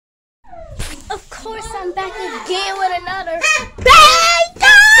course, I'm back again with another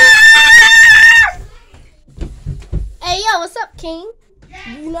banger! Hey, yo, what's up, King?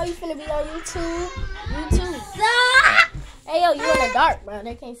 You know you finna be on YouTube. Hey, yo, you in the dark, bro.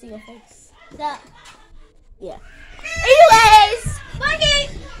 They can't see your face. Yeah. Anyways,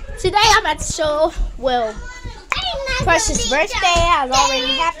 today I'm about to show, well, Precious' birthday has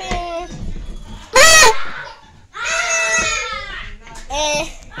already happened. And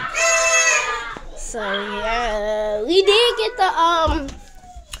so yeah, we did get the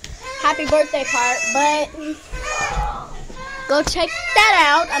happy birthday part, but go check that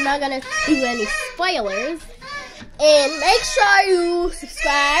out. I'm not gonna do any spoilers. And make sure you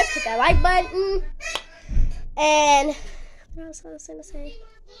subscribe, hit that like button, and what else was I gonna say?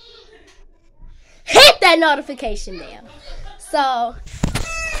 Hit that notification bell. So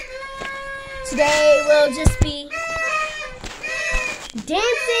today will just be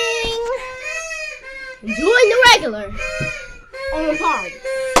dancing, doing the regular on the party.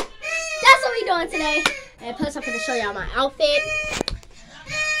 That's what we're doing today. And plus I'm going to show y'all my outfit.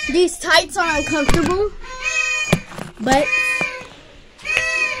 These tights are uncomfortable, but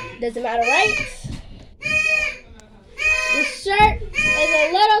doesn't matter, right? This shirt is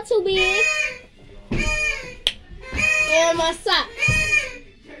a little too big. And my socks.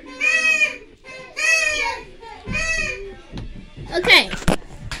 Okay.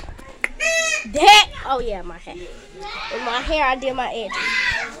 That. Oh yeah, my hair. With my hair, I did my edges.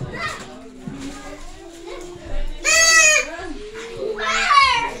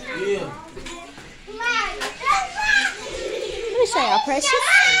 Yeah. Let me show y'all Precious.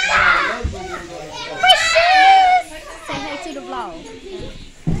 Precious. Say hey to the vlog.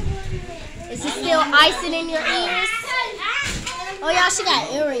 Is it still icing in your ears? Oh y'all, she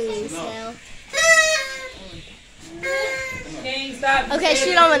got earrings now. Okay,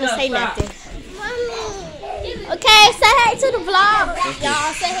 she don't want to say nothing. Okay, say hey to the vlog.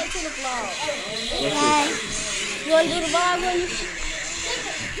 Y'all, say hey to the vlog. Okay. You want to do the vlog with me?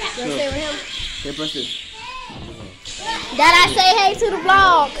 You want to stay with him? Hey, Precious. Dad, I say hey to the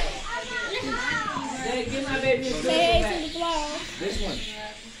vlog. Say hey to the vlog. This one.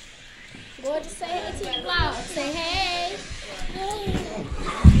 Go to say hey to the vlog. Say hey.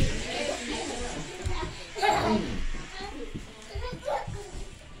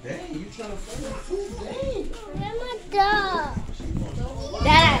 Dang, you trying to find food? Dang. Where's my dog?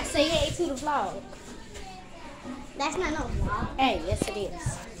 Dad, say hey to the vlog. That's not no vlog. Hey, yes it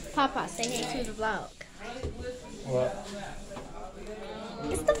is. Papa, say hey to the vlog. What?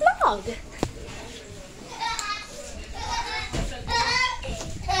 It's the vlog.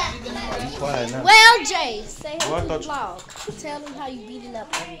 Quiet now. Well, Jay, say hey Well, I to the thought vlog. Tell them how you beating up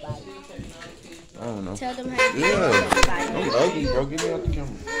everybody. I don't know. Tell them how you beating up everybody. I'm ugly, bro. Get me out the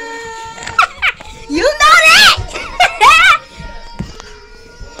camera. You know that!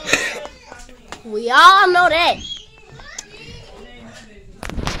 We all know that.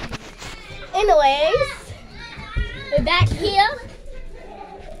 Anyways, we're back here.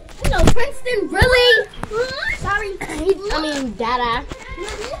 You know, Princeton really. Sorry, Dada.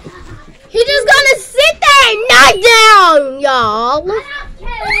 He just gonna sit there and knock down, y'all.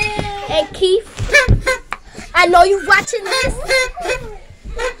 And Keith, I know you watching this.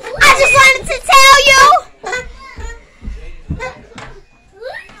 I just wanted to tell you.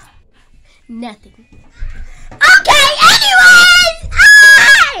 Nothing. Okay, anyways.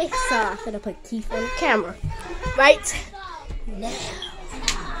 So I'm gonna put Keith on the camera right now.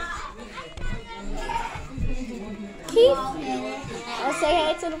 Keith, I'll say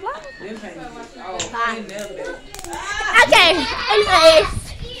hey to the vlog. Bye. Okay, anyways,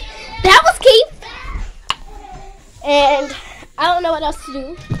 that was Keith. And I don't know what else to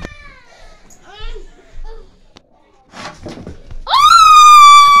do.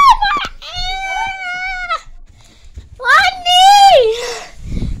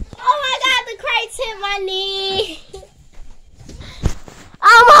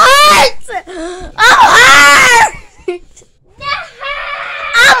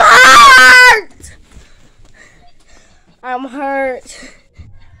 I'm hurt.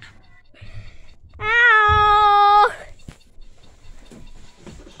 Ow!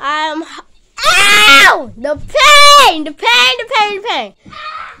 Ow! The pain!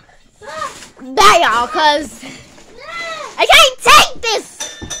 Bye, y'all, cause I can't take this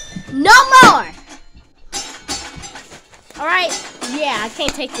no more. All right? Yeah, I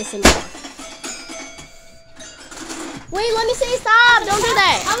can't take this anymore. Wait, let me see. Stop! Don't do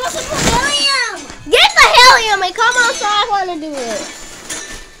that. I want some helium. Get the helium and come on, so I want to do it.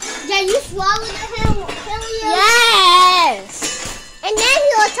 Yeah, you swallowed the helium. Yes. And then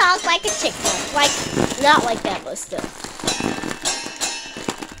he'll talk like a chicken. Like, not like that, but still.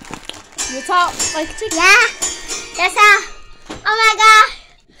 You talk like a chicken? Yeah. That's how.